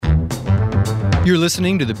You're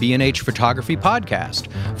listening to the B&H Photography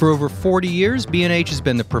Podcast. For over 40 years, B&H has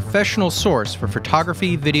been the professional source for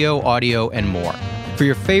photography, video, audio, and more. For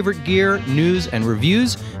your favorite gear, news, and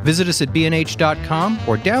reviews, visit us at bnh.com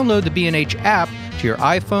or download the B&H app to your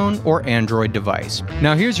iPhone or Android device.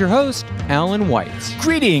 Now here's your host, Alan Weitz.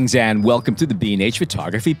 Greetings and welcome to the B&H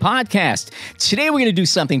Photography Podcast. Today we're going to do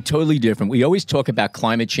something totally different. We always talk about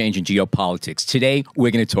climate change and geopolitics. Today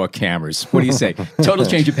we're going to talk cameras. What do you say? Total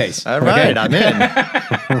change of pace. All right, I'm in.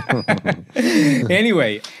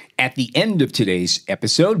 Anyway, at the end of today's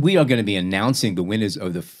episode, we are going to be announcing the winners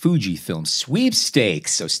of the Fujifilm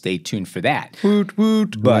sweepstakes, so stay tuned for that. Woot,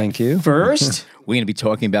 woot. But Thank you. First, we're going to be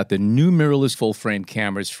talking about the new mirrorless full-frame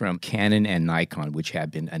cameras from Canon and Nikon, which have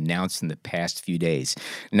been announced in the past few days.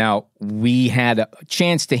 Now, we had a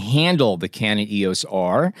chance to handle the Canon EOS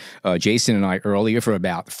R, Jason and I earlier, for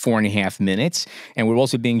about 4.5 minutes. And we're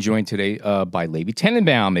also being joined today by Levi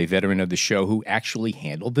Tenenbaum, a veteran of the show who actually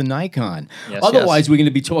handled the Nikon. Otherwise, we're going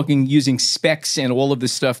to be talking using specs and all of the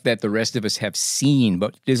stuff that the rest of us have seen.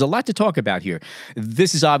 But there's a lot to talk about here.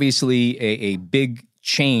 This is obviously a big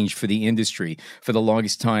change for the industry. For the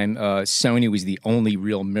longest time, Sony was the only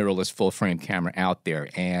real mirrorless full-frame camera out there.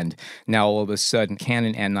 And now all of a sudden,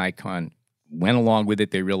 Canon and Nikon went along with it.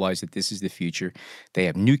 They realized that this is the future. They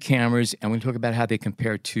have new cameras, and we're going to talk about how they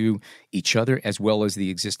compare to each other as well as the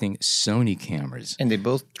existing Sony cameers. And they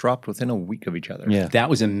both dropped within a week of each other. Yeah. That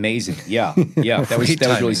was amazing. Yeah. That was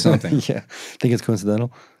really something. Yeah. Think it's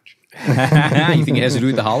coincidental? You think it has to do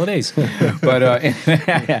with the holidays? But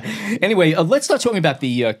anyway, let's start talking about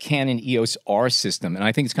the Canon EOS R system. And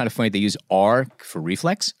I think it's kind of funny they use R for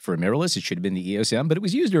reflex, for a mirrorless. It should have been the EOS M, but it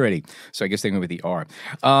was used already. So I guess they went with the R.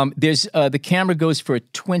 There's the camera goes for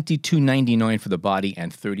 $2,299 for the body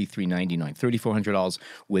and $3,399, $3,400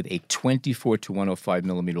 with a 24 to 105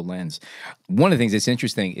 millimeter lens. One of the things that's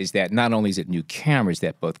interesting is that not only is it new cameras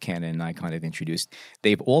that both Canon and Nikon have introduced,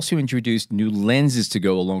 they've also introduced new lenses to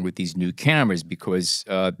go along with these new cameras because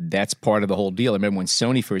that's part of the whole deal. I remember when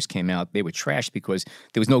Sony first came out, they were trashed because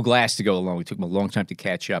there was no glass to go along. It took them a long time to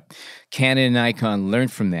catch up. Canon and Nikon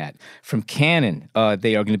learned from that. From Canon,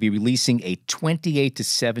 they are going to be releasing a 28 to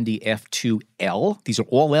 70 f2L. These are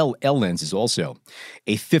all L lenses also.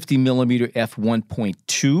 A 50 millimeter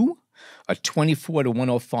f1.2, a 24 to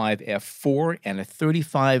 105 f4, and a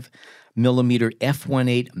 35 millimeter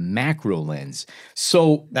f1.8 macro lens.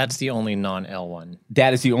 So that's the only non-L one.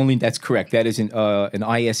 That's correct. That is an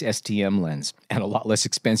IS-STM lens and a lot less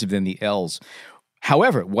expensive than the Ls.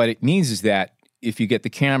 However, what it means is that if you get the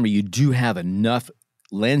camera, you do have enough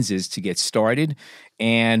lenses to get started.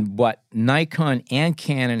 And what Nikon and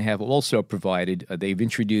Canon have also provided, they've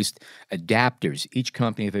introduced adapters. Each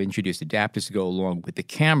company have introduced adapters to go along with the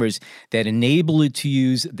cameras that enable it to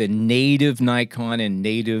use the native Nikon and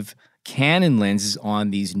native Canon lenses on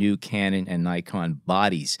these new Canon and Nikon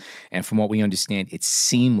bodies. And from what we understand, it's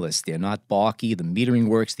seamless. They're not balky. The metering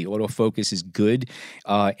works. The autofocus is good.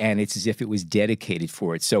 And it's as if it was dedicated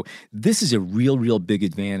for it. So this is a real big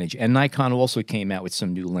advantage. And Nikon also came out with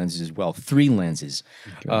some new lenses as well, 3 lenses.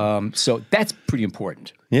 Okay. So that's pretty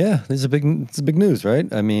important. Yeah, it's big news,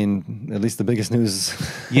 right? I mean, at least the biggest news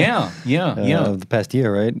yeah. of the past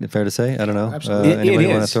year, right? Fair to say? I don't know. Absolutely. Anybody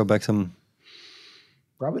want to throw back some?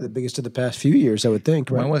 Probably the biggest of the past few years, I would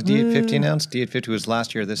think. Right? When was D850 announced? D850 was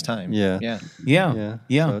last year this time. Yeah. So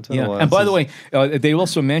and by the way, they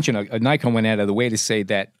also mentioned, Nikon went out of the way to say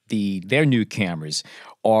that their new cameras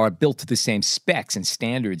are built to the same specs and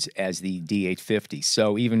standards as the D850.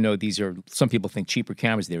 So even though these are, some people think cheaper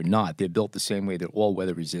cameras, they're not. They're built the same way. They're all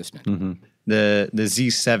weather resistant. Mm-hmm. The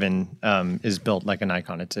Z7 is built like a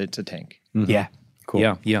Nikon. It's a tank. Mm-hmm. Yeah.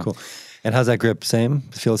 Cool. Yeah. Cool. And how's that grip? Same?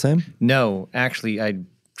 Feel the same? No, actually, I'm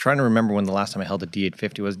trying to remember when the last time I held a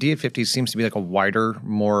D850 was. D850 seems to be like a wider,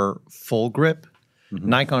 more full grip. Mm-hmm.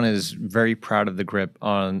 Nikon is very proud of the grip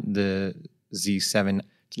on the Z7.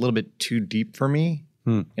 It's a little bit too deep for me.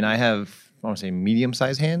 And I want to say,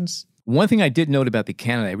 medium-sized hands. One thing I did note about the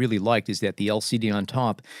Canon I really liked is that the LCD on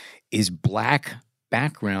top is black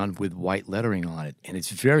background with white lettering on it, and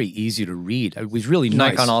it's very easy to read. It was really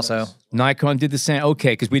nice. Nikon also. Nikon did the same.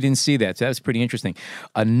 Okay, because we didn't see that, so that was pretty interesting.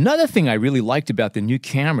 Another thing I really liked about the new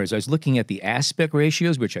cameras, I was looking at the aspect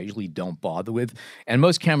ratios, which I usually don't bother with, and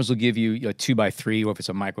most cameras will give you a 2:3, or if it's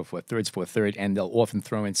a micro 4/3, 4/3, and they'll often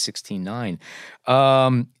throw in 16:9.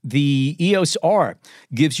 The EOS R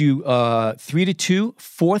gives you 3:2,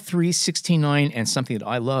 4:3, 16:9, and something that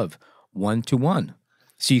I love, 1:1.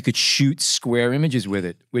 So you could shoot square images with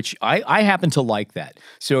it, which I happen to like that.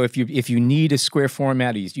 So if you need a square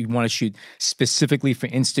format, or you want to shoot specifically for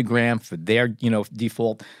Instagram, for their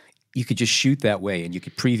default, you could just shoot that way, and you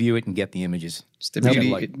could preview it and get the images. It's the Which I beauty.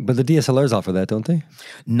 like. But the DSLRs offer that, don't they?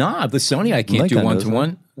 Nah, the Sony I can't do Nikon one does, to huh?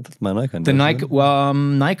 one. That's my Nikon. The does, Nikon, doesn't it? well,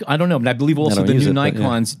 Nikon, I don't know, but I believe also don't the use new it, but yeah.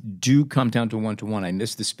 Nikons do come down to 1-to-1. I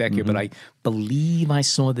missed the spec here, but I believe I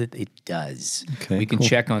saw that it does. Okay, we can cool.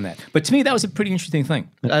 check on that. But to me, that was a pretty interesting thing.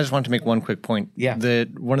 I just want to make one quick point. Yeah.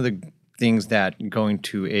 One of the things that going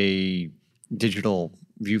to a digital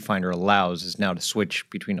viewfinder allows is now to switch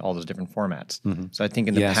between all those different formats. So I think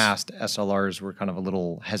in the Yes. past, SLRs were kind of a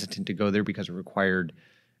little hesitant to go there because it required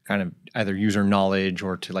kind of either user knowledge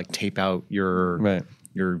or to like tape out your Right.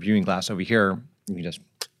 your viewing glass. Over here, you can just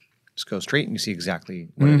go straight and you see exactly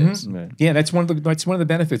what it is. Right. Yeah, that's one of the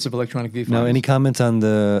benefits of electronic viewfinders. Now, any comments on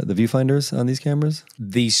the viewfinders on these cameras?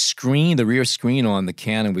 The screen, the rear screen on the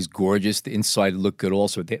Canon was gorgeous. The inside looked good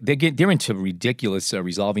also. They're into ridiculous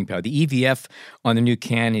resolving power. The EVF on the new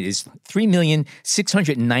Canon is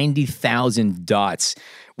 3,690,000 dots,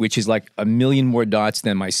 which is like a million more dots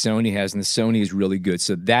than my Sony has, and the Sony is really good.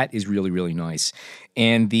 So that is really, really nice.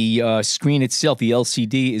 And the screen itself, the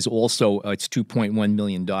LCD, is also, it's 2.1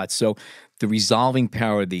 million dots. So the resolving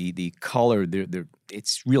power, the color,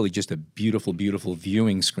 it's really just a beautiful, beautiful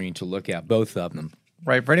viewing screen to look at, both of them.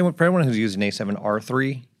 Right. For anyone who's used an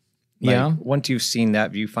A7R3, Yeah. once you've seen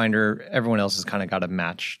that viewfinder, everyone else has kind of got to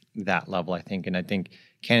match that level, I think. And I think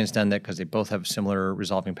Canon's done that because they both have similar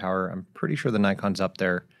resolving power. I'm pretty sure the Nikon's up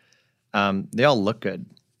there. They all look good.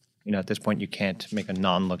 You know, at this point, you can't make a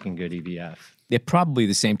non-looking good EVF. They're probably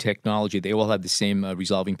the same technology. They all have the same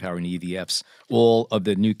resolving power in EVFs, all of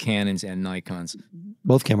the new Canons and Nikons.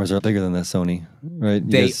 Both cameras are bigger than the Sony, right?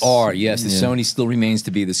 They Yes. are, yes. The Yeah. Sony still remains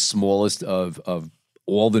to be the smallest of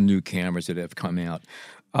all the new cameras that have come out.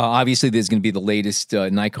 Obviously, there's going to be the latest.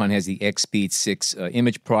 Nikon has the X-Speed 6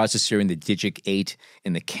 image processor and the Digic 8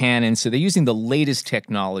 in the Canon. So they're using the latest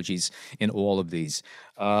technologies in all of these.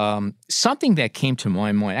 Something that came to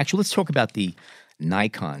my mind, actually, let's talk about the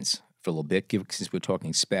Nikons for a little bit, since we're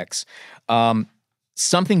talking specs.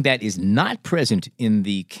 Something that is not present in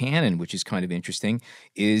the Canon, which is kind of interesting,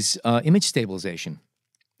 is image stabilization.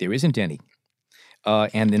 There isn't any.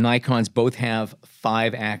 And the Nikons both have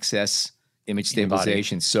 5-axis image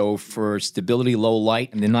stabilization. So for stability, low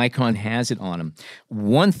light, and the Nikon has it on them.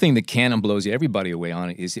 One thing that Canon blows everybody away on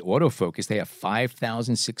it is the autofocus. They have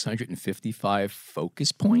 5,655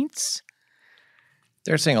 focus points.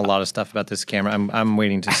 They're saying a lot of stuff about this camera. I'm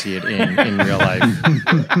waiting to see it in real life.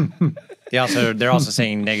 They're also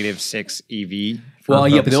saying -6 EV. for Well,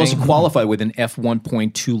 yeah, but they also focusing. qualify with an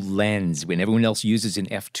f1.2 lens when everyone else uses an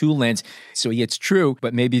f2 lens. So yeah, it's true,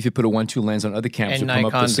 but maybe if you put a 1.2 lens on other cameras, And you'll come up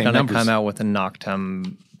with the Nikon's same going to numbers. come out with a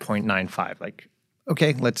Noctum 0.95. Like,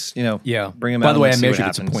 okay, let's, Yeah. bring them By out. the way, I and let's see what measured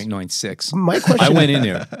it's a happens. 0.96. My question I went in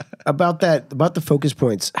there. about the focus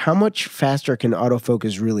points, how much faster can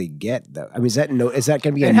autofocus really get though? I mean, is that going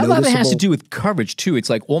to be a And a lot of it noticeable? has to do with coverage too. It's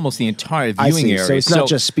like almost the entire I viewing see. area. So it's not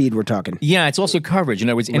just speed we're talking. Yeah, it's also coverage. In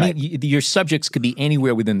other words, Right. your subjects could be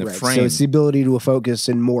anywhere within the Right. frame. So it's the ability to focus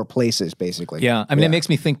in more places, basically. Yeah, I mean, it makes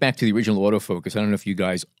me think back to the original autofocus. I don't know if you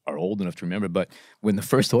guys are old enough to remember, but when the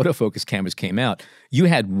first autofocus cameras came out, you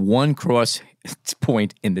had one cross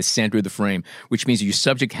point in the center of the frame, which means your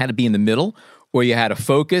subject had to be in the middle, or you had to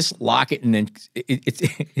focus, lock it, and then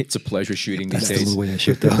it's a pleasure shooting these That's days. the way I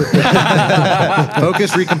shoot, though.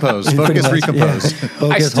 Focus, recompose. Focus, recompose. I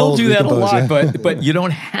Focus, still hold, do that a recompose, lot, yeah. but you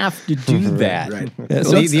don't have to do that. Right. Yeah,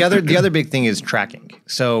 so The other big thing is tracking.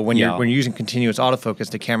 So when Yeah. you're using continuous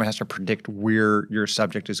autofocus, the camera has to predict where your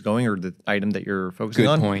subject is going or the item that you're focusing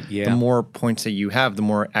Good on. point, yeah. The more points that you have, the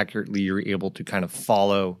more accurately you're able to kind of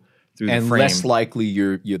follow through And the frame. less likely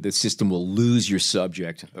the system will lose your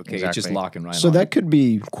subject. Okay, it's just Exactly. locking right So on. that could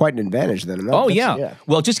be quite an advantage then. Oh yeah.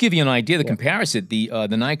 Well, just to give you an idea, the comparison: the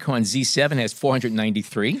Nikon Z7 has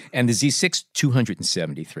 493, and the Z6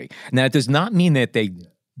 273. Now, it does not mean that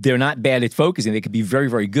they're not bad at focusing; they could be very,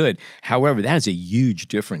 very good. However, that is a huge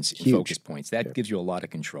difference in focus points. That gives you a lot of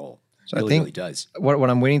control. So Really, I think really does. what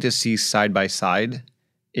I'm waiting to see side by side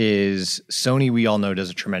is Sony. We all know does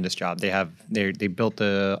a tremendous job. They built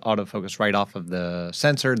the autofocus right off of the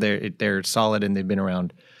sensor. They're solid and they've been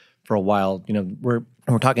around for a while. You know, we're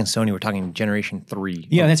talking Sony. We're talking generation 3.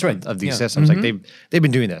 Yeah, of, that's right. Of these Yeah. systems, like they've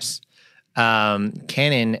been doing this.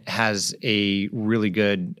 Canon has a really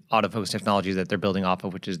good autofocus technology that they're building off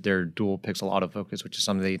of, which is their dual pixel autofocus, which is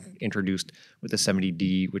something they introduced with the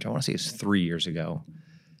 70D, which I want to say is 3 years ago.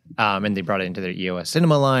 And they brought it into their EOS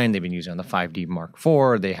Cinema line. They've been using it on the 5D Mark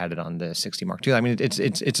IV. They had it on the 60 Mark II. I mean,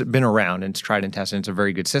 it's been around and it's tried and tested. And it's a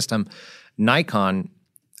very good system. Nikon,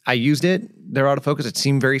 I used it, their autofocus. It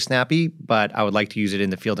seemed very snappy, but I would like to use it in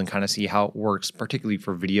the field and kind of see how it works, particularly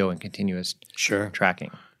for video and continuous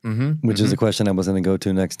tracking. which is the question I was going to go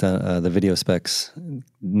to next. The video specs.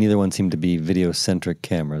 Neither one seemed to be video-centric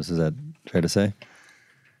cameras. Is that fair to say?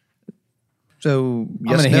 So I'm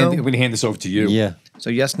yes, going no. to hand this over to you. Yeah. So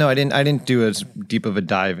yes, no. I didn't do as deep of a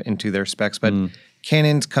dive into their specs, but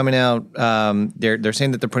Canon's coming out. They're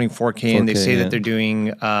saying that they're putting 4K in. They 4K, say yeah. that they're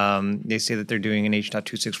doing. They say that they're doing an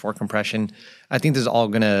H.264 compression. I think this is all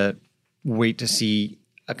going to wait to see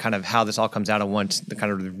kind of how this all comes out, and once the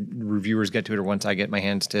kind of reviewers get to it, or once I get my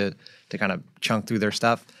hands to kind of chunk through their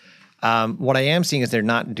stuff. What I am seeing is they're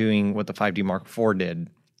not doing what the 5D Mark IV did,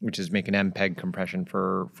 which is make an MPEG compression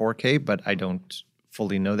for 4K, but I don't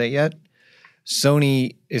fully know that yet.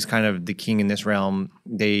 Sony is kind of the king in this realm.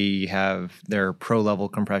 They have their pro level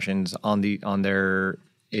compressions on their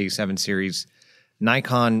A7 series.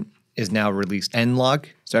 Nikon is now released N-Log,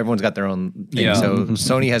 so everyone's got their own thing. Yeah. So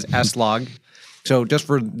Sony has S-Log. So just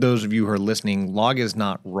for those of you who are listening, log is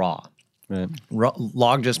not raw. Right.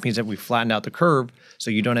 Log just means that we flattened out the curve, so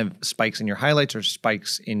you don't have spikes in your highlights or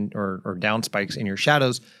spikes in or down spikes in your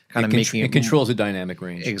shadows, kind of making It controls the dynamic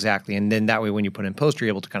range. exactly. And then that way, when you put in post, you're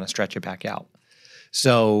able to kind of stretch it back out.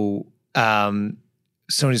 So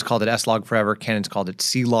Sony's called it S-Log forever, Canon's called it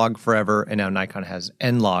C-Log forever, and now Nikon has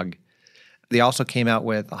N-Log. They also came out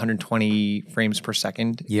with 120 frames per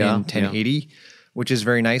second in 1080, which is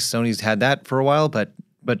very nice. Sony's had that for a while, but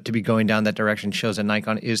to be going down that direction shows that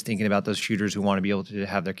Nikon is thinking about those shooters who want to be able to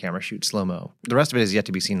have their camera shoot slow-mo. The rest of it is yet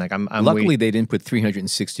to be seen. Like I'm Luckily, waiting. they didn't put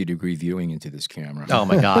 360-degree viewing into this camera. Oh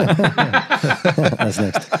my God. That's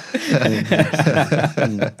next.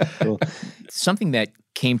 Cool. Something that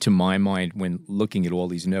came to my mind when looking at all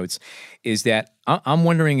these notes is that I'm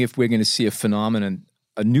wondering if we're going to see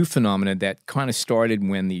a new phenomenon that kind of started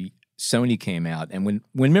when the Sony came out and when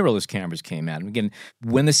mirrorless cameras came out. And again,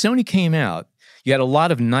 when the Sony came out, you had a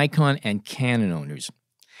lot of Nikon and Canon owners,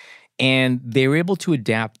 and they were able to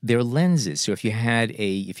adapt their lenses. So if you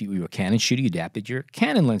were a Canon shooter, you adapted your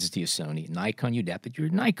Canon lenses to your Sony. Nikon, you adapted your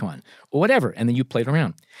Nikon or whatever, and then you played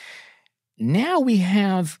around. Now we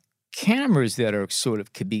have cameras that are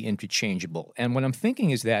could be interchangeable. And what I'm thinking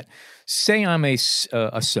is that, say I'm a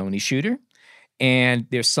Sony shooter, and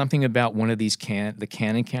there's something about one of these the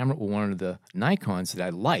Canon camera or one of the Nikons that I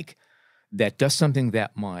like that does something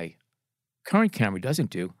that my current camera doesn't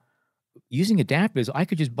do. Using adapters, I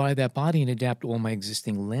could just buy that body and adapt all my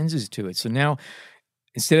existing lenses to it. So now,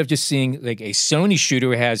 instead of just seeing like a Sony shooter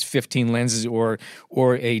who has 15 lenses or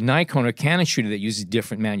a Nikon or Canon shooter that uses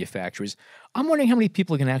different manufacturers, I'm wondering how many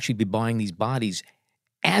people are going to actually be buying these bodies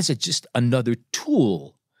as just another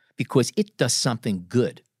tool because it does something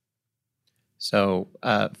good. So,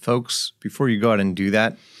 folks, before you go out and do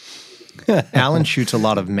that, Alan shoots a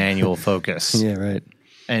lot of manual focus. Yeah, right.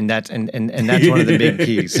 And that's and that's one of the big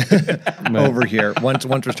keys over here. Once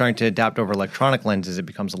we're starting to adapt over electronic lenses, it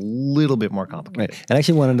becomes a little bit more complicated. Right. And I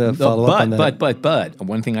actually wanted to follow up on that. But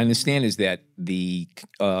one thing I understand is that the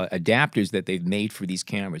adapters that they've made for these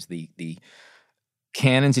cameras, the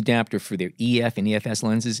Canon's adapter for their EF and EFS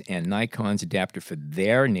lenses and Nikon's adapter for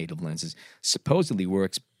their native lenses supposedly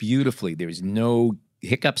works beautifully. There's no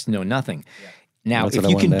hiccups, no nothing. Yeah. Now, That's if what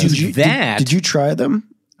I you can wanted to do ask. that... Did you try them?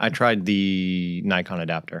 I tried the Nikon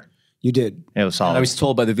adapter. You did. It was solid. I was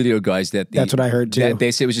told by the video guys that... That's what I heard too.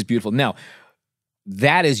 They said it was just beautiful. Now,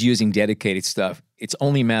 that is using dedicated stuff. It's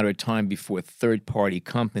only a matter of time before third-party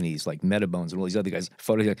companies like Metabones and all these other guys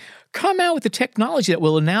come out with the technology that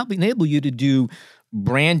will now enable you to do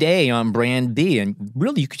brand A on brand B. And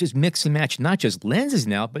really, you could just mix and match not just lenses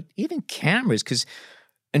now, but even cameras. Because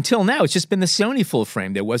until now, it's just been the Sony full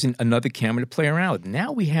frame. There wasn't another camera to play around with.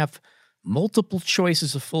 Now we have multiple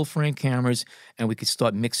choices of full frame cameras, and we could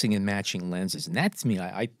start mixing and matching lenses. And that's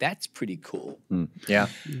that's pretty cool. Yeah.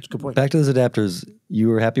 That's a good point. Back to those adapters, you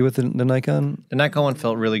were happy with the Nikon? The Nikon one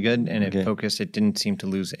felt really good, and it focused. It didn't seem to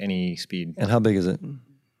lose any speed. And how big is it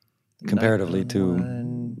comparatively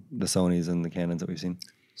to the Sonys and the Canons that we've seen?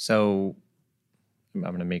 So I'm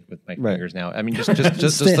going to make with my fingers now. I mean, just look at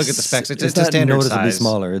the specs. It's a standard noticeably size.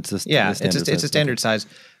 smaller. It's just it's a standard size.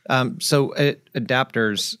 So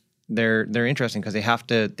adapters, they're interesting because they have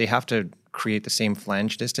to create the same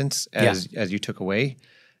flange distance as you took away.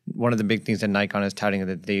 One of the big things that Nikon is touting is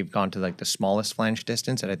that they've gone to like the smallest flange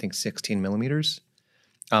distance at I think 16 millimeters.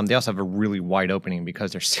 They also have a really wide opening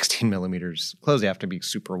because they're 16 millimeters closed. They have to be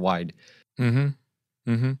super wide. Mm-hmm.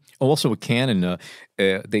 Mm-hmm. Also, with Canon,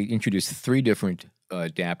 they introduced 3 different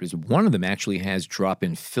adapters. One of them actually has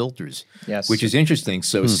drop-in filters, Yes. which is interesting.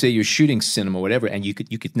 So say you're shooting cinema or whatever, and you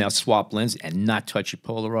could now swap lens and not touch your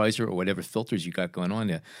polarizer or whatever filters you got going on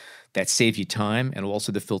there. That saves you time, and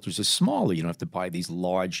also the filters are smaller. You don't have to buy these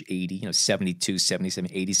large 80, 72, 77,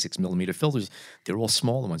 86 millimeter filters. They're all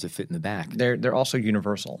smaller ones that fit in the back. They're also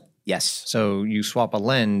universal. Yes. So you swap a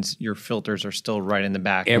lens, your filters are still right in the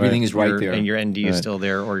back. Everything is right there. And your ND is still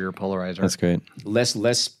there, or your polarizer. That's great.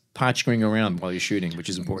 Less potchering around while you're shooting, which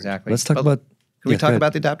is important. Exactly. Let's talk But about. Can we yeah, talk go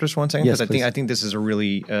about ahead. the adapters for 1 second? Yes, Because please. I think this is a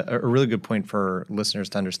really good point for listeners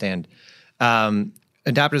to understand.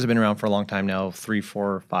 Adapters have been around for a long time now, 3,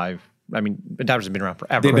 4, 5. I mean, adapters have been around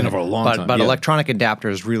forever. They've been around for a long time, But yeah. electronic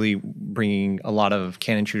adapters really bringing a lot of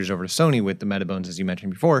Canon shooters over to Sony with the Metabones, as you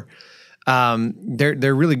mentioned before.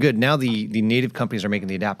 They're really good. Now the native companies are making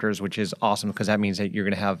the adapters, which is awesome because that means that you're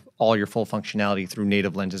going to have all your full functionality through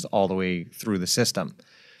native lenses all the way through the system.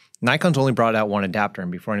 Nikon's only brought out one adapter,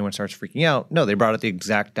 and before anyone starts freaking out, no, they brought out the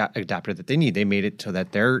exact adapter that they need. They made it so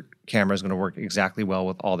that their camera is going to work exactly well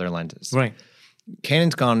with all their lenses. Right.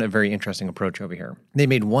 Canon's gone a very interesting approach over here. They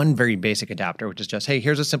made one very basic adapter, which is just, hey,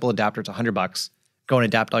 here's a simple adapter. It's $100. Go and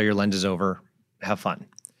adapt all your lenses over. Have fun.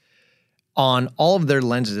 On all of their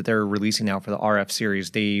lenses that they're releasing now for the RF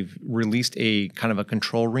series, they've released a kind of a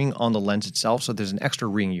control ring on the lens itself. So there's an extra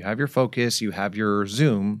ring. You have your focus, you have your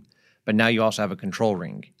zoom, but now you also have a control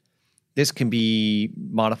ring. This can be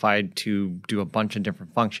modified to do a bunch of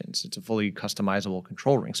different functions. It's a fully customizable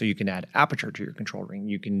control ring. So you can add aperture to your control ring.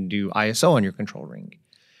 You can do ISO on your control ring,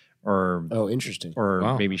 or Interesting.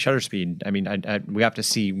 Wow. maybe shutter speed. I mean, we have to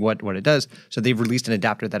see what it does. So they've released an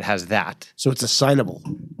adapter that has that. So it's assignable.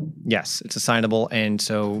 Yes, it's assignable. And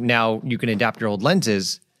so now you can adapt your old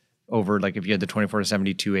lenses over, like if you had the 24 to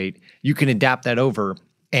 72.8, you can adapt that over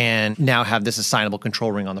and now have this assignable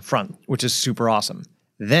control ring on the front, which is super awesome.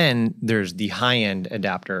 Then there's the high-end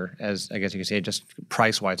adapter, as I guess you could say, just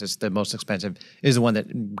price-wise, it's the most expensive, is the one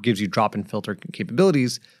that gives you drop-in filter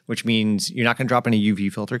capabilities, which means you're not going to drop in a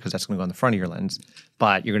UV filter because that's going to go on the front of your lens,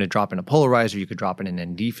 but you're going to drop in a polarizer, you could drop in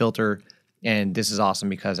an ND filter, and this is awesome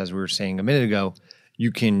because, as we were saying a minute ago,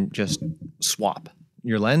 you can just swap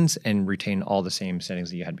your lens and retain all the same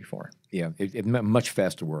settings that you had before. Yeah, much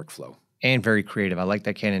faster workflow. And very creative. I like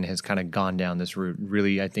that Canon has kind of gone down this route,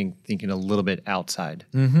 really, I think, thinking a little bit outside.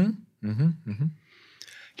 Can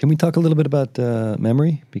we talk a little bit about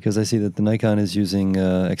memory? Because I see that the Nikon is using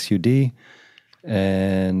XQD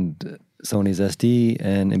and Sony's SD,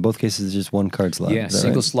 and in both cases, it's just one card slot. Yeah, Is that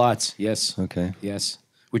single right? slots. Yes. Okay. Yes.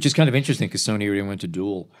 Which is kind of interesting because Sony already went to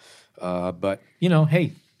dual. But,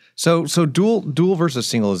 hey, So dual versus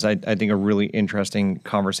single is, I think, a really interesting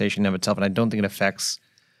conversation of itself, and I don't think it affects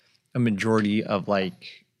a majority of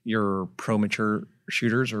like your pro mature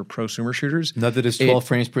shooters or prosumer shooters. not that it's 12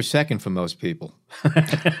 frames per second for most people.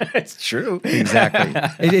 It's true. Exactly.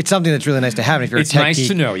 It's something that's really nice to have. And if you're It's a tech nice geek,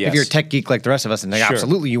 to know, yes. If you're a tech geek like the rest of us, and like, Sure.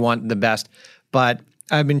 absolutely you want the best. But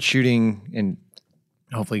I've been shooting, and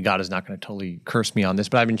hopefully God is not going to totally curse me on this,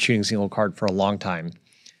 but I've been shooting single card for a long time.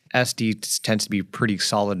 SD tends to be pretty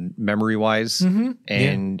solid memory-wise,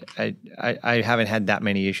 and I haven't had that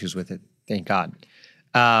many issues with it, thank God.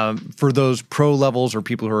 For those pro levels or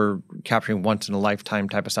people who are capturing once in a lifetime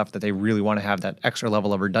type of stuff that they really want to have that extra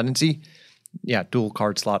level of redundancy, yeah, dual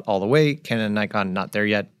card slot all the way. Canon and Nikon, not there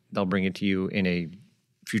yet. They'll bring it to you in a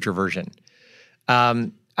future version.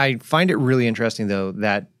 I find it really interesting, though,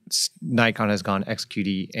 that Nikon has gone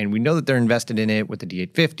XQD, and we know that they're invested in it with the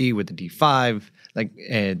D850, with the D5, like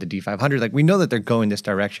the D500. Like, we know that they're going this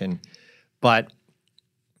direction, but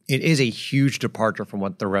it is a huge departure from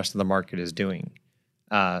what the rest of the market is doing.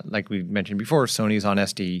 Like we mentioned before, Sony's on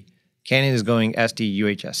SD. Canon is going SD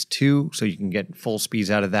UHS-2, so you can get full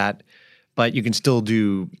speeds out of that, but you can still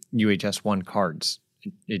do UHS-1 cards.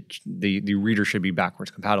 The reader should be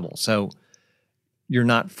backwards compatible. So you're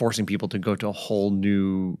not forcing people to go to a whole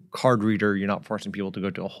new card reader. You're not forcing people to go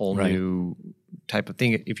to a whole new type of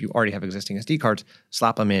thing. If you already have existing SD cards,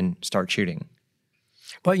 slap them in, start shooting.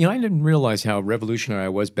 But, I didn't realize how revolutionary I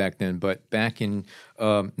was back then. But back in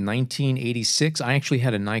 1986, I actually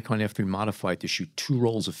had a Nikon F3 modified to shoot 2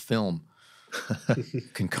 rolls of film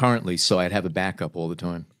concurrently, so I'd have a backup all the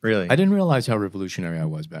time. Really? I didn't realize how revolutionary I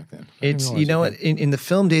was back then. It's, you know what, in the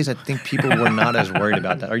film days, I think people were not as worried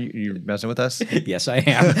about that. Are you messing with us? Yes, I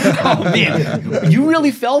am. Oh, man. You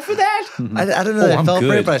really fell for that? I don't know that I I'm fell for it,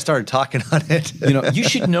 good. but I started talking on it. You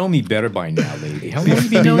should know me better by now, lady. How long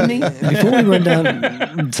have you known me? Before we run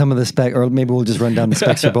down some of the spec, or maybe we'll just run down the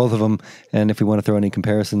specs for both of them, and if we want to throw any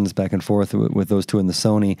comparisons back and forth with those two and the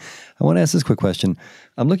Sony, I want to ask this quick question.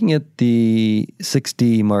 I'm looking at the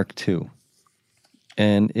 6D Mark II.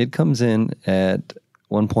 and it comes in at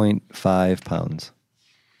 1.5 pounds.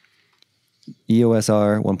 EOS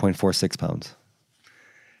R 1.46 pounds.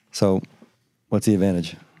 So, what's the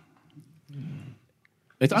advantage?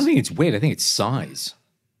 I don't think it's weight. I think it's size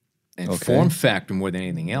and form factor more than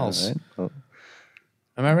anything else. All right. Well,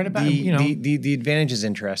 Am I right about the advantage is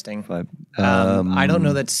interesting. I don't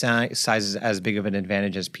know that size is as big of an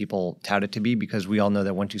advantage as people tout it to be, because we all know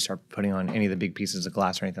that once you start putting on any of the big pieces of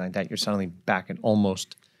glass or anything like that, you're suddenly back at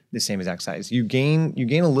almost the same exact size. You gain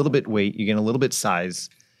a little bit weight, you gain a little bit size,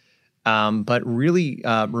 but really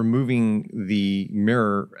removing the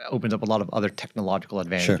mirror opens up a lot of other technological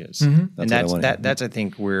advantages. Sure. And that's I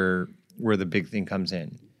think where the big thing comes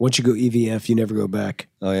in. Once you go EVF, you never go back.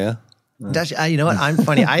 Oh yeah. That's, you know what? I'm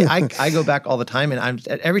funny. I go back all the time, and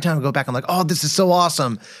every time I go back, I'm like, oh, this is so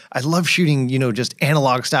awesome. I love shooting, just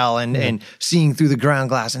analog style and seeing through the ground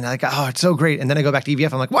glass, and like, oh, it's so great. And then I go back to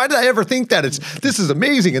EVF. I'm like, why did I ever think that? This is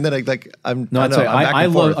amazing. And then I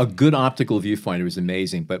love a good optical viewfinder is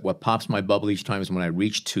amazing, but what pops my bubble each time is when I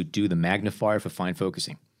reach to do the magnifier for fine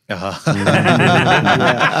focusing. And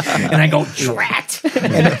I go, drat.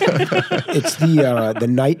 It's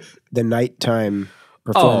the nighttime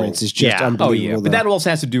performance is just unbelievable. But that also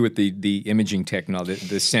has to do with the imaging technology,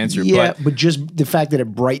 the sensor. Yeah, but just the fact that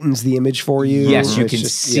it brightens the image for you. Yes, you can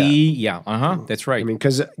see. Yeah, that's right. I mean,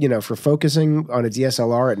 because for focusing on a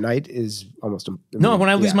DSLR at night is almost no. When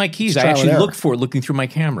I lose my keys, I actually look for it looking through my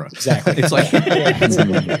camera. Exactly. It's like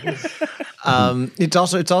it's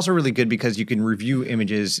also really good because you can review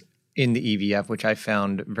images in the EVF, which I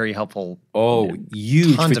found very helpful. Oh,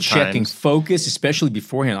 huge for checking times. Focus, especially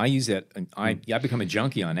beforehand. I use that. And I become a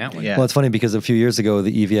junkie on that one. Yeah. Well, it's funny because a few years ago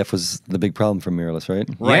the EVF was the big problem for mirrorless, right?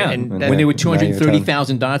 Yeah, and when they were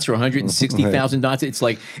 230,000 dots or 160,000 dots,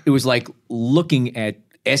 it was like looking at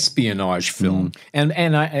espionage film. And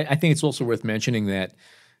I think it's also worth mentioning that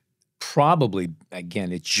probably,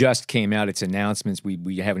 again, it just came out, its announcements.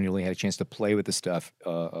 We haven't really had a chance to play with the stuff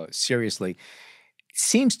seriously.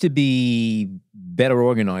 Seems to be better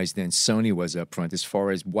organized than Sony was up front as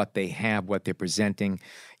far as what they have, what they're presenting.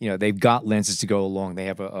 They've got lenses to go along. They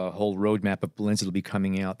have a whole roadmap of lenses that will be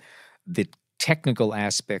coming out. The technical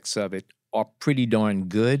aspects of it are pretty darn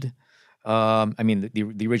good. I mean,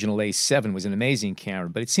 the original A7 was an amazing camera,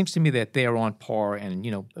 but it seems to me that they are on par and,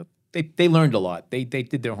 they learned a lot. They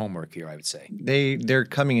did their homework here, I would say. They're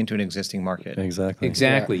coming into an existing market.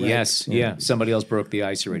 Exactly. Yeah, yes. Yeah. Somebody else broke the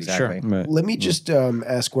ice already. Exactly. Sure. Right. Let me just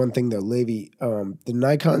ask one thing though, Levi. The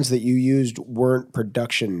Nikons that you used weren't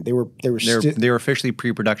production. They were officially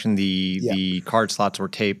pre-production. The card slots were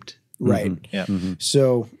taped. Right. Yeah.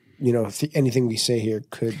 So anything we say here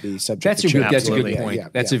could be subject. That's to change. that's a good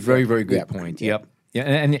point. That's a very, very good point. Yep. Yeah,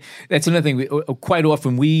 and that's another thing. Quite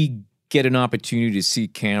often we get an opportunity to see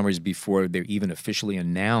cameras before they're even officially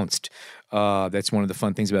announced. That's one of the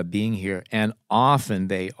fun things about being here. And often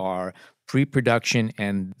they are pre-production,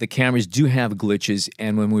 and the cameras do have glitches.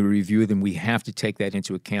 And when we review them, we have to take that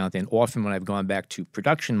into account. And often when I've gone back to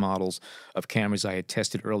production models of cameras I had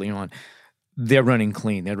tested early on, they're running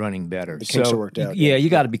clean. They're running better. The kinks are worked out. Yeah, you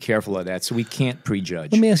got to be careful of that. So we can't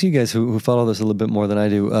prejudge. Let me ask you guys who follow this a little bit more than I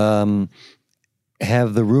do.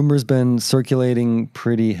 Have the rumors been circulating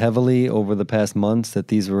pretty heavily over the past months that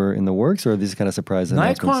these were in the works, or are these kind of surprise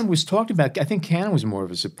announcements? Nikon was talked about. I think Canon was more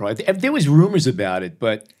of a surprise. There was rumors about it,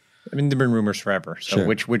 but I mean, there've been rumors forever. So Sure.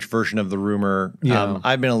 which version of the rumor? Yeah.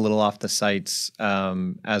 I've been a little off the sites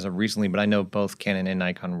as of recently, but I know both Canon and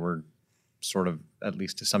Nikon were sort of, at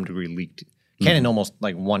least to some degree, leaked. Canon almost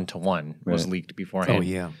like 1-to-1 was leaked beforehand. oh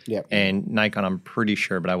yeah. Yeah. And Nikon, I'm pretty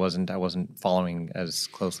sure, but I wasn't following as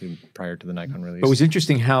closely prior to the Nikon release. But it was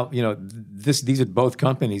interesting how these are both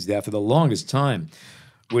companies that for the longest time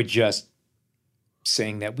were just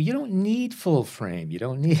saying that you don't need full frame. You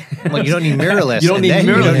don't need you don't need mirrorless. You don't need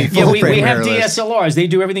mirrorless. full we frame have mirrorless. DSLRs. They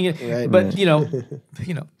do everything. Right. But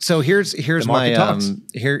So here's market my talks.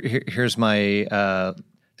 here's my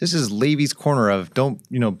this is Levy's corner of don't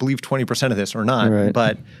believe 20% of this or not. Right.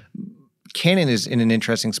 But Canon is in an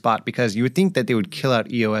interesting spot because you would think that they would kill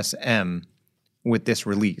out EOS M with this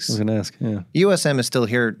release. I was going to ask, yeah. EOS M is still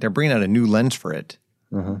here. They're bringing out a new lens for it.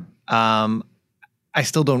 I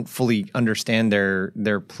still don't fully understand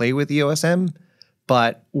their play with EOS M,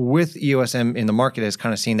 but with EOS M in the market, is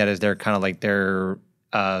kind of seeing that as their kind of like their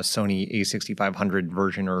Sony A6500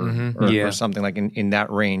 version or something like in that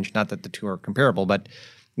range. Not that the two are comparable, but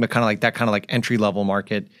kind of like that kind of like entry level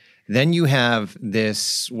market. Then you have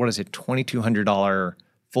this, what is it, $2,200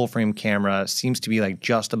 full frame camera, seems to be like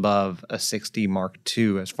just above a 60 Mark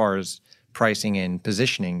II as far as pricing and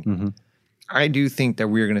positioning. I do think that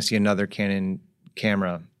we're going to see another Canon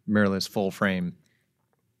camera, mirrorless full frame,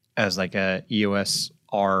 as like a EOS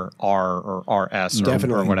RR or RS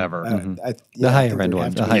Definitely. or whatever. The higher end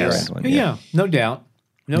one. The higher end one. Yeah, no doubt.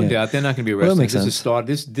 No doubt. They're not going to be Well, that arrested. makes This sense. is start.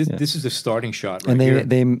 This is the starting shot right And here.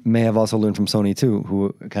 they may have also learned from Sony too,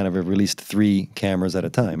 who kind of have released 3 cameras at a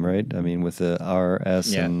time, right? I mean, with the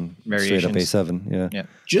RS and straight up variations. A7. Yeah.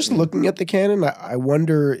 Just looking at the Canon, I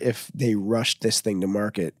wonder if they rushed this thing to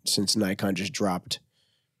market since Nikon just dropped,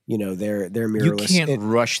 their You mirrorless. can't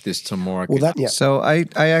rush this to market. Well, So I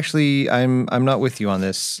actually I'm not with you on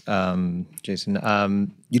this, Jason.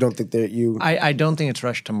 you don't think that you? I don't think it's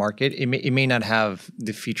rushed to market. It may not have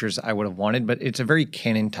the features I would have wanted, but it's a very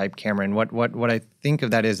Canon type camera. And what I think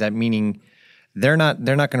of that is that meaning they're not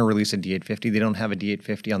going to release a D850. They don't have a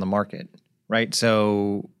D850 on the market, right?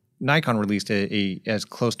 So Nikon released a as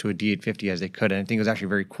close to a D850 as they could, and I think it was actually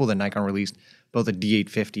very cool that Nikon released both a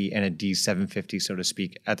D850 and a D750, so to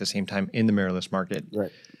speak, at the same time in the mirrorless market. Right.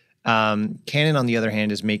 Canon, on the other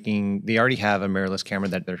hand, is they already have a mirrorless camera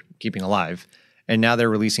that they're keeping alive. And now they're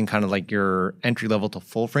releasing kind of like your entry level to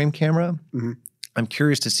full frame camera. Mm-hmm. I'm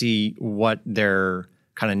curious to see what their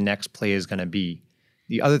kind of next play is going to be.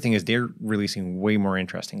 The other thing is they're releasing way more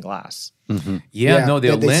interesting glass. Yeah, no,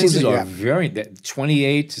 their they seem lenses to- are yeah. very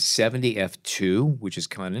 28 to 70 f2, which is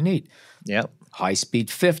kind of neat. Yep. High speed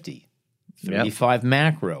 50, 35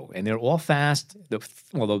 macro, and they're all fast. The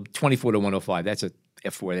 24 to 105, that's a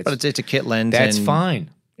f4. But it's a kit lens. That's and, fine.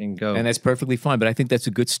 And go. And that's perfectly fine. But I think that's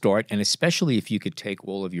a good start. And especially if you could take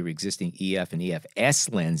all of your existing EF and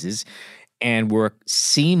EFS lenses and work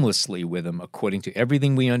seamlessly with them according to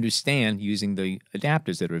everything we understand using the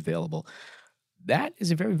adapters that are available. That is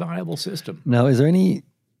a very viable system. Now, is there any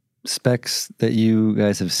specs that you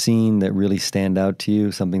guys have seen that really stand out to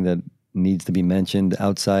you? Something that needs to be mentioned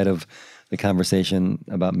outside of the conversation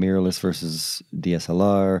about mirrorless versus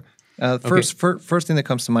DSLR? First thing that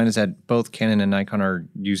comes to mind is that both Canon and Nikon are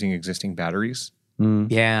using existing batteries,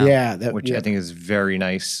 Yeah. which I think is very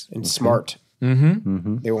nice. and smart.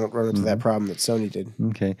 Mm-hmm. They won't run into that problem that Sony did.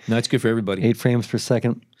 Okay. No, it's good for everybody. 8 frames per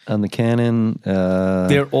second on the Canon.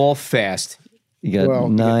 They're all fast. You got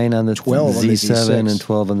 9 on the 12 on the Z7 Z6. and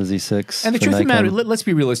 12 on the Z6. And the for truth of the Nikon. matter, let's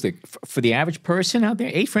be realistic. For the average person out there,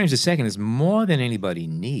 8 frames a second is more than anybody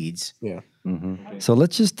needs. Yeah. So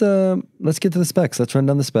let's just let's get to the specs. Let's run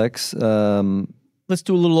down the specs. Let's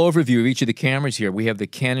do a little overview of each of the cameras here. We have the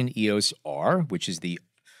Canon EOS R, which is the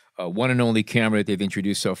one and only camera that they've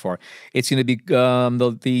introduced so far. It's going to be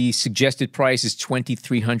the suggested price is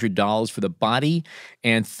 $2,300 for the body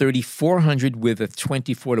and $3,400 with a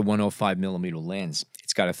 24 to 105 millimeter lens.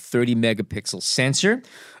 It's got a 30 megapixel sensor,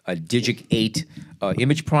 a Digic 8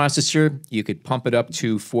 image processor. You could pump it up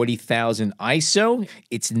to 40,000 ISO.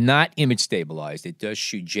 It's not image stabilized. It does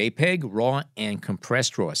shoot JPEG, RAW, and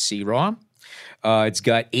compressed RAW, C-RAW. It's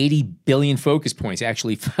got 80 billion focus points,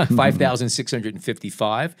 actually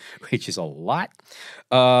 5,655, which is a lot.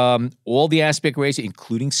 All the aspect ratio,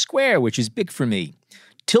 including square, which is big for me.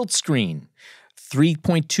 Tilt screen,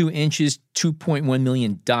 3.2 inches, 2.1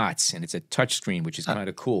 million dots, and it's a touch screen, which is kind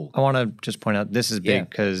of cool. I want to just point out this is Yeah. big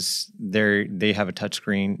because they have a touch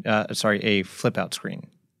screen. A flip out screen,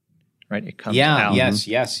 right? It comes out.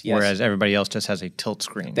 Yes. Whereas everybody else just has a tilt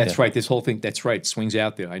screen. That's right. This whole thing, that's right, swings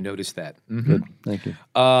out there. I noticed that. Good. Thank you.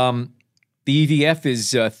 The EVF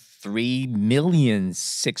is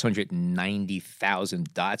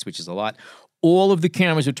 3,690,000 dots, which is a lot. All of the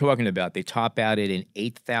cameras we're talking about, they top out at an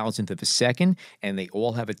 8,000th of a second, and they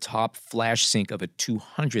all have a top flash sync of a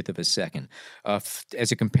 200th of a second.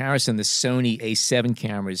 As a comparison, the Sony A7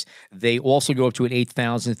 cameras, they also go up to an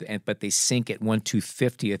 8,000th, but they sync at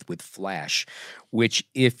 1/250th with flash, which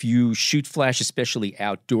if you shoot flash, especially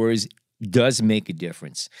outdoors, does make a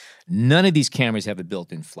difference. None of these cameras have a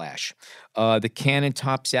built-in flash. The Canon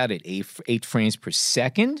tops out at 8 frames per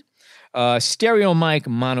second. Stereo mic,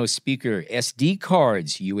 mono speaker, SD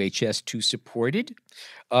cards, UHS 2 supported,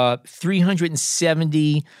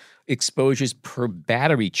 370 exposures per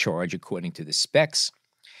battery charge according to the specs.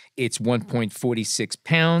 It's 1.46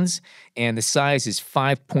 pounds, and the size is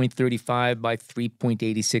 5.35 by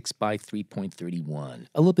 3.86 by 3.31,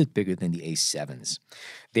 a little bit bigger than the A7s.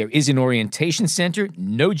 There is an orientation center,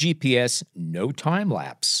 no GPS, no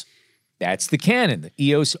time-lapse. That's the Canon, the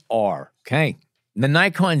EOS R, okay? The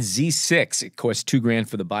Nikon Z6, it costs $2,000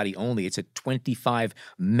 for the body only. It's a 25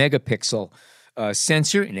 megapixel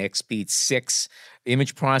sensor, an XSpeed 6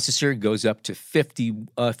 image processor, goes up to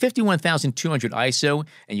 51,200 ISO,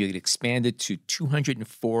 and you can expand it to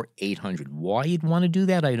 204,800. Why you'd want to do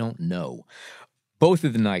that, I don't know. Both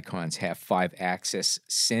of the Nikons have 5-axis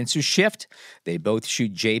sensor shift. They both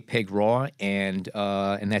shoot JPEG RAW, and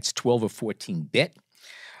that's 12 or 14 bit.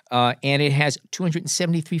 and it has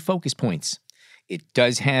 273 focus points. It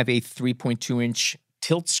does have a 3.2-inch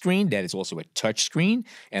tilt screen that is also a touch screen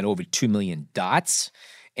and over 2 million dots.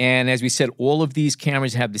 And as we said, all of these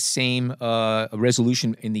cameras have the same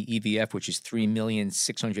resolution in the EVF, which is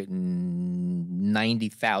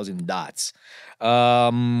 3,690,000 dots.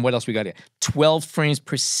 What else we got here? 12 frames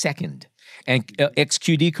per second. And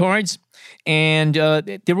XQD cards. And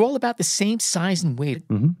they're all about the same size and weight.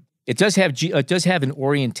 Mm-hmm. It does have an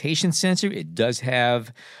orientation sensor. It does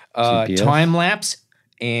have GPS. time lapse.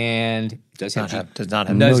 And does not have not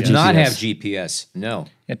GPS. have GPS. No.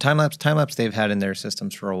 Yeah, time lapse they've had in their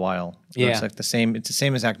systems for a while. So Yeah. it's like the same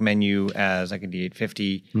exact menu as like a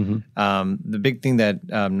D850. Mm-hmm. The big thing that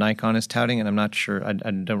Nikon is touting, and I'm not sure, I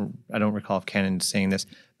don't recall if Canon's saying this,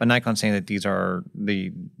 but Nikon's saying that these are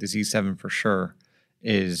the Z7 for sure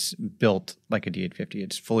is built like a D850.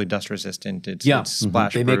 It's fully dust resistant. It's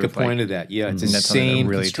splash They make a proof, point like, of that. Yeah, it's the that's something they're same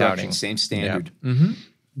really construction, touting. same standard.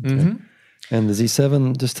 And the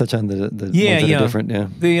Z7, just touch on the ones that are different. Yeah.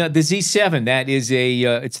 The Z7, that is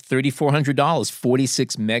it's $3,400,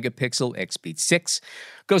 46 megapixel XP 6,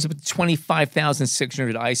 goes up to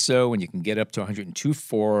 25,600 ISO, and you can get up to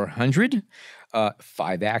 102,400.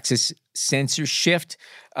 5-axis sensor shift.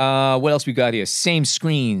 What else we got here? Same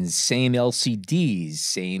screens, same LCDs,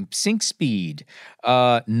 same sync speed,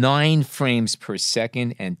 9 frames per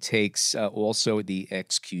second, and takes also the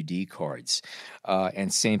XQD cards.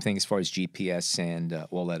 And same thing as far as GPS and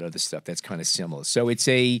all that other stuff. That's kind of similar. So it's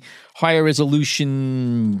a higher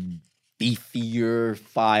resolution, beefier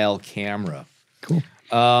file camera. Cool.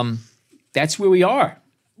 That's where we are.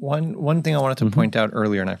 One thing I wanted to point out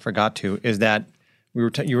earlier, and I forgot to, is that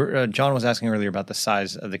John was asking earlier about the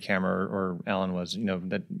size of the camera, or Alan was,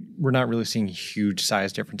 that we're not really seeing huge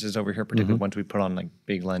size differences over here, particularly once we put on like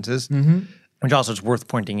big lenses. Which also is worth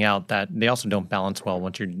pointing out that they also don't balance well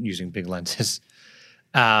once you're using big lenses.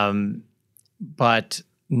 But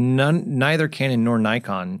neither Canon nor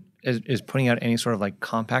Nikon is putting out any sort of like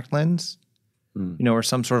compact lens. Or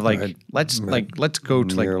some sort of like let's go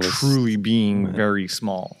to like Mirrorless. truly being very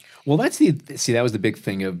small. Well, that was the big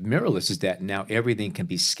thing of mirrorless, is that now everything can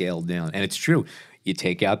be scaled down, and it's true. You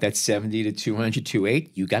take out that 70 to 200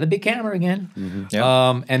 2.8, you got a big camera again.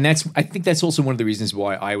 Yeah. And I think that's also one of the reasons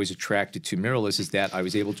why I was attracted to mirrorless, is that I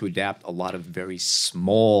was able to adapt a lot of very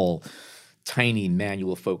small, tiny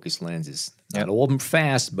manual focus lenses. Not all of them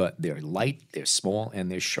fast, but they're light, they're small, and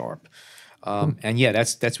they're sharp. And yeah,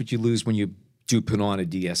 that's what you lose when you do put on a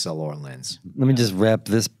DSLR lens. Let me just wrap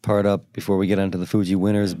this part up before we get onto the Fuji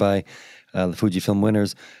winners the Fujifilm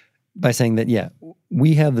winners, by saying that,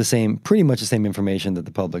 we have pretty much the same information that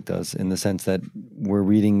the public does, in the sense that we're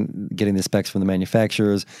getting the specs from the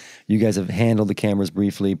manufacturers. You guys have handled the cameras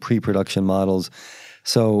briefly, pre-production models.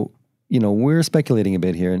 So, we're speculating a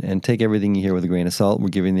bit here, and take everything you hear with a grain of salt. We're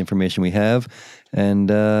giving the information we have, and,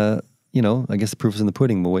 I guess the proof is in the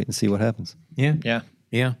pudding. We'll wait and see what happens. Yeah.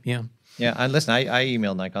 Yeah, listen, I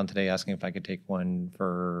emailed Nikon today asking if I could take one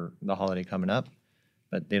for the holiday coming up,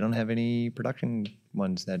 but they don't have any production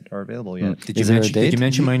ones that are available yet. Did Is there a Did date? you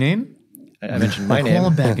mention my name? I mentioned my Call name.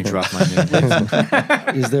 him back and drop my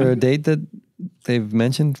name. Is there a date that they've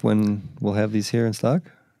mentioned when we'll have these here in stock?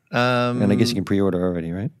 And I guess you can pre-order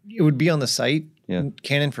already, right? It would be on the site. Yeah.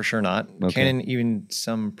 Canon for sure not. Okay. Canon, even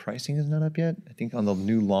some pricing is not up yet. I think on the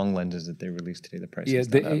new long lenses that they released today, the pricing is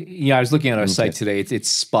not up. I was looking at our site today. It's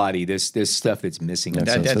spotty. There's stuff that's missing.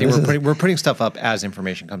 Okay. I So think this we're putting stuff up as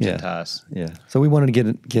information comes Yeah. into us. Yeah. So we wanted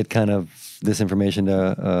to get kind of this information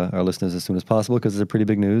to our listeners as soon as possible, because it's a pretty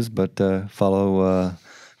big news. But follow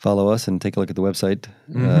us and take a look at the website.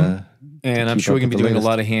 And I'm keep sure up we're going to with be the doing a latest.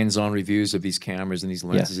 lot of hands-on reviews of these cameras and these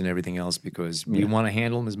lenses and everything else, because we want to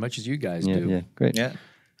handle them as much as you guys do. Yeah. Great. Yeah.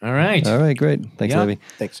 All right. All right. Great. Thanks, Yeah. Levy.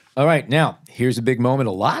 Thanks. All right, now, here's a big moment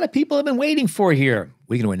a lot of people have been waiting for here.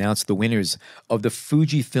 We're going to announce the winners of the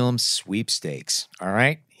Fujifilm sweepstakes. All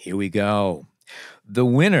right, here we go. The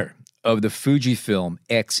winner of the Fujifilm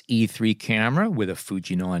X-E3 camera with a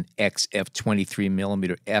Fujinon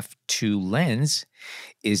XF23mm f2 lens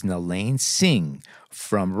is Nalain Singh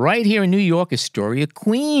from right here in New York, Astoria,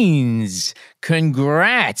 Queens.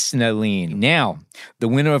 Congrats, Nalain. Now, the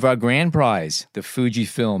winner of our grand prize, the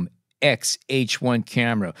Fujifilm X-H1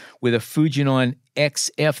 camera with a Fujinon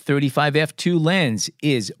XF35 f2 lens,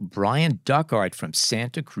 is Brian Duckart from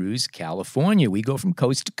Santa Cruz, California. We go from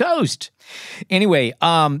coast to coast. Anyway,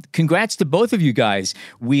 congrats to both of you guys.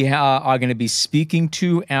 We are going to be speaking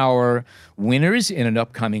to our winners in an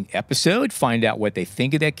upcoming episode, find out what they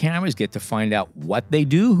think of their cameras, get to find out what they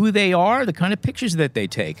do, who they are, the kind of pictures that they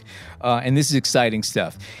take. And this is exciting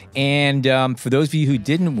stuff. And for those of you who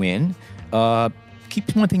didn't win,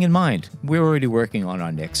 keep one thing in mind. We're already working on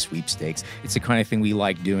our next sweepstakes. It's the kind of thing we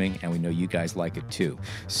like doing, and we know you guys like it too.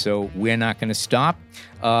 So we're not going to stop.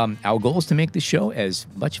 Our goal is to make the show as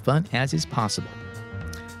much fun as is possible.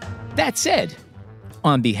 That said,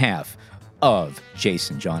 on behalf of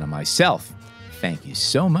Jason, John, and myself, thank you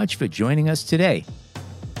so much for joining us today